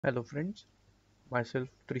Hello friends, myself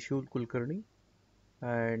Trishul Kulkarni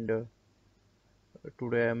and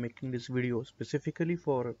today I am making this video specifically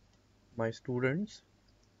for my students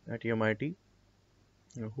at MIT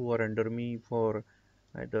who are under me for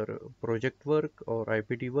either project work or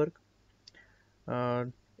IPT work. Uh,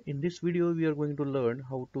 in this video we are going to learn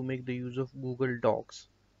how to make the use of Google Docs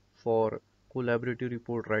for collaborative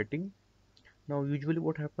report writing. Now usually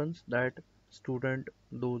what happens that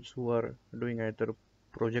those who are doing either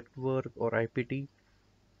project work or IPT,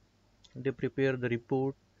 they prepare the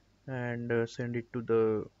report and send it to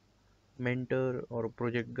the mentor or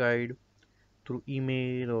project guide through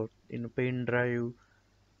email or in a pen drive.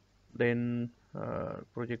 Then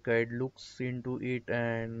project guide looks into it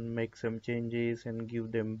and makes some changes and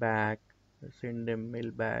give them back, send them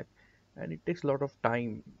mail back, and it takes a lot of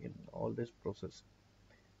time in all this process,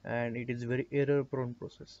 and it is very error prone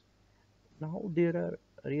process. Now there are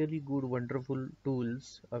really good wonderful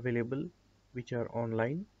tools available which are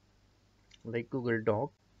online like Google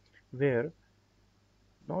Doc, where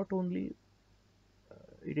not only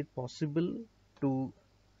it is possible to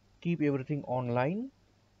keep everything online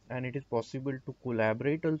and it is possible to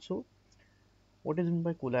collaborate also. What is meant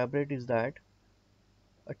by collaborate is that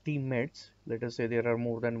a teammates, let us say there are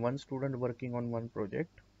more than one student working on one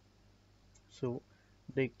project, so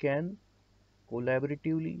they can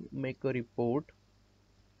collaboratively make a report.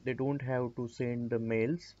 They don't have to send the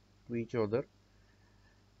mails to each other,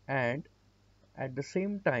 and at the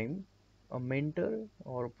same time a mentor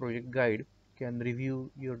or a project guide can review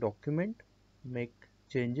your document, make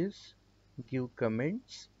changes, give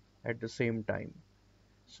comments at the same time.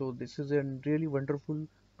 So this is a really wonderful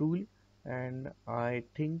tool, and I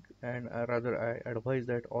think, and rather I advise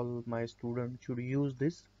that all my students should use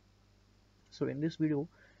this. So in this video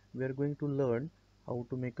we are going to learn how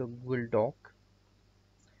to make a Google Doc,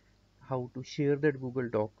 how to share that Google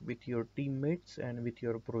Doc with your teammates and with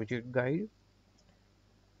your project guide,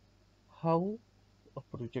 how a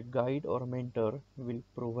project guide or mentor will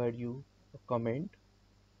provide you a comment,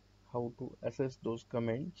 how to assess those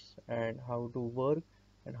comments, and how to work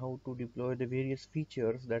and how to deploy the various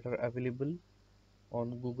features that are available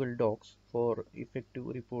on Google Docs for effective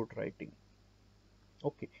report writing.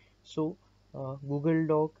 Okay, so Google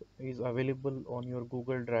Doc is available on your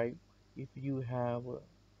Google Drive. If you have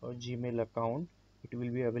a Gmail account, it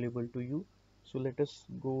will be available to you. So let us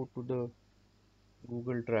go to the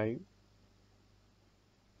Google Drive.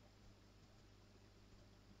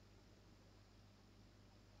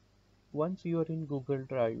 Once you are in Google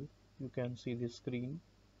Drive, you can see the screen.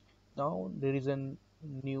 Now there is a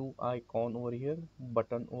new icon over here,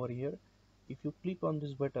 button over here. If you click on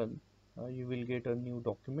this button, you will get a new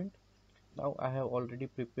document. Now I have already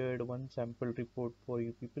prepared one sample report for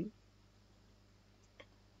you people.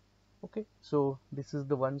 Okay, so this is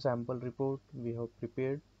the one sample report we have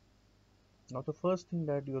prepared. Now the first thing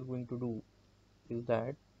that you are going to do is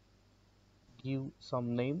that give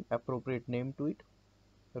some name, appropriate name to it,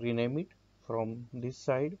 rename it from this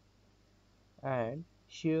side, and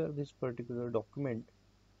share this particular document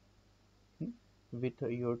with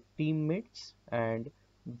your teammates and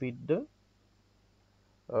with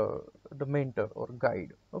uh, the mentor or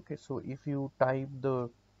guide. Okay, so if you type the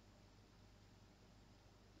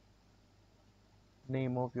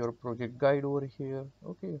name of your project guide over here,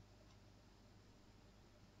 okay,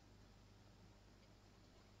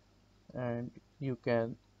 and you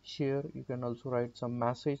can share, you can also write some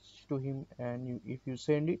message to him, and if you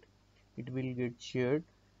send it, it will get shared.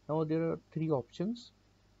 Now there are three options,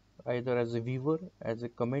 either as a viewer, as a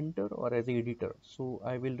commenter, or as a editor. So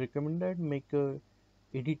I will recommend that make a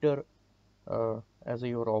editor as a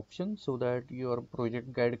your option so that your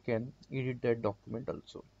project guide can edit that document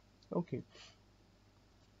also. Okay,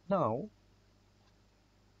 now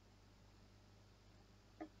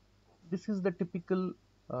this is the typical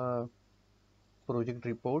uh, project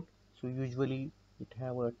report. So usually it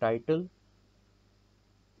have a title,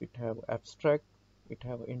 it have abstract, it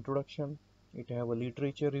have introduction, it have a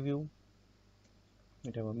literature review,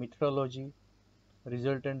 it have a methodology,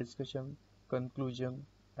 result and discussion, conclusion,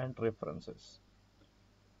 and references.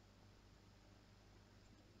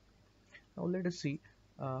 Now let us see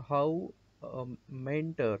how a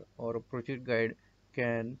mentor or a project guide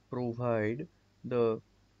can provide the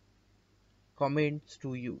comments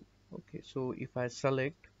to you. Okay, so if I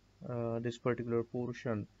select this particular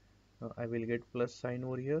portion, I will get plus sign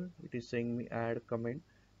over here. It is saying me add comment,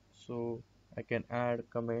 so I can add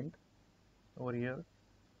comment over here,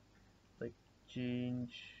 like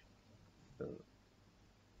change the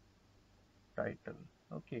title.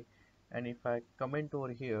 Okay, and if I comment over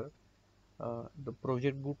here, the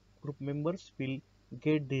project group members will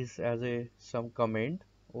get this as a some comment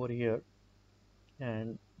over here,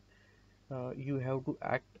 and you have to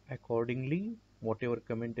act accordingly whatever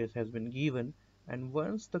comment has been given. And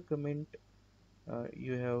once the comment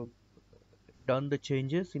you have done the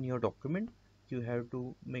changes in your document, you have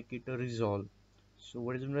to make it a resolve. So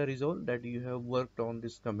what is the resolve? That you have worked on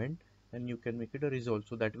this comment and you can make it a resolve,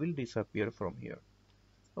 so that will disappear from here.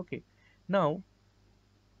 Okay, now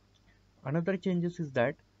another changes is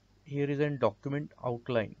that here is a document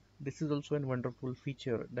outline. This is also a wonderful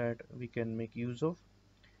feature that we can make use of.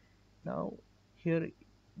 Now here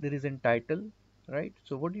there is a title, right?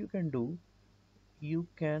 So what you can do, you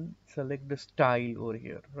can select the style over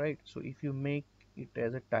here, right? So if you make it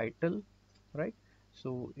as a title, right,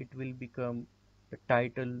 so it will become the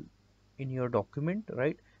title in your document,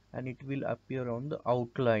 right, and it will appear on the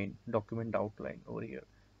outline, document outline over here.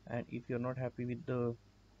 And if you're not happy with the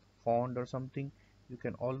font or something, you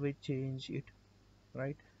can always change it,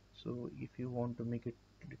 right? So if you want to make it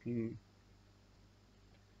little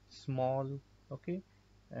small, okay,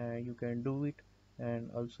 you can do it.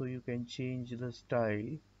 And also you can change the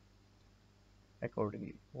style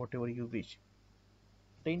accordingly, whatever you wish.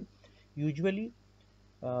 Then usually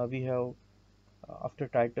we have after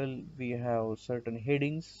title we have certain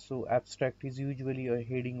headings. So abstract is usually a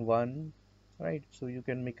heading 1, right? So you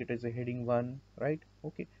can make it as a heading 1, right?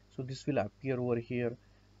 Okay, so this will appear over here.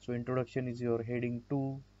 So introduction is your heading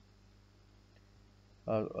 2.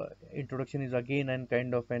 Introduction is again and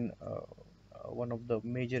kind of an one of the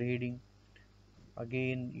major heading.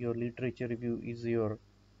 Again your literature review is your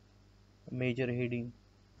major heading.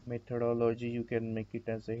 Methodology, you can make it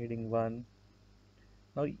as a heading 1.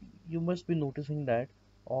 Now you must be noticing that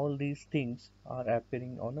all these things are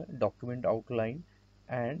appearing on a document outline,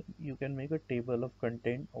 and you can make a table of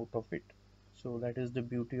content out of it. So that is the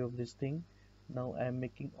beauty of this thing. Now I am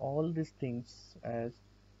making all these things as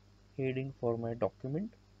heading for my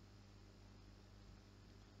document,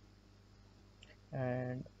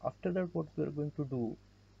 and after that what we are going to do,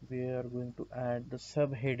 we are going to add the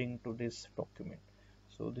subheading to this document.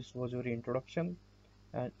 So this was your introduction,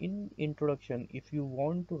 and in introduction if you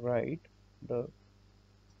want to write the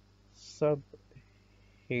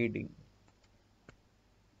subheading,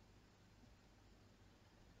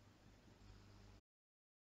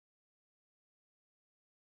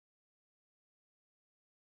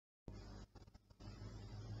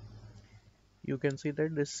 you can see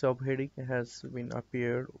that this subheading has been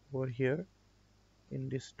appeared over here in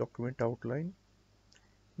this document outline.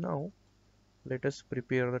 Now let us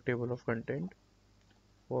prepare the table of content.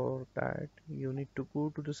 For that you need to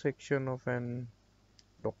go to the section of an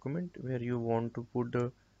document where you want to put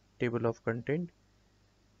the table of content,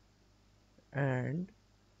 and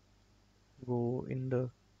go in the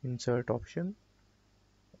insert option.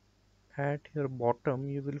 At your bottom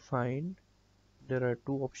you will find there are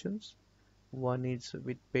two options. One is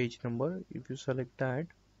with page number. If you select that,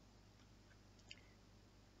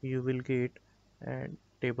 you will get a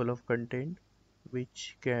table of content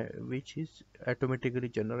which is automatically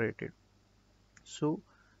generated. So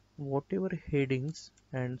whatever headings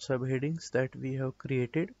and subheadings that we have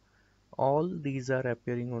created, all these are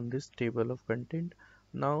appearing on this table of content.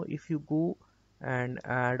 Now if you go and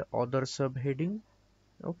add other subheading,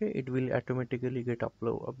 okay, it will automatically get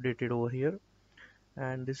updated over here.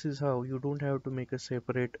 And this is how you don't have to make a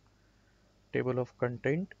separate table of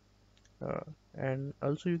content. uh, and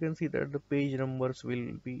also you can see that the page numbers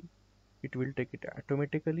will be, it will take it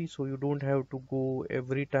automatically, so you don't have to go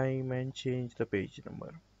every time and change the page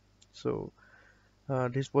number. So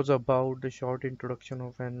this was about the short introduction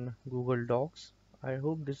of an Google Docs. I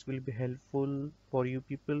hope this will be helpful for you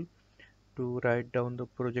people to write down the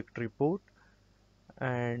project report,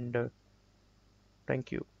 and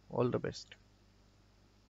thank you. All the best.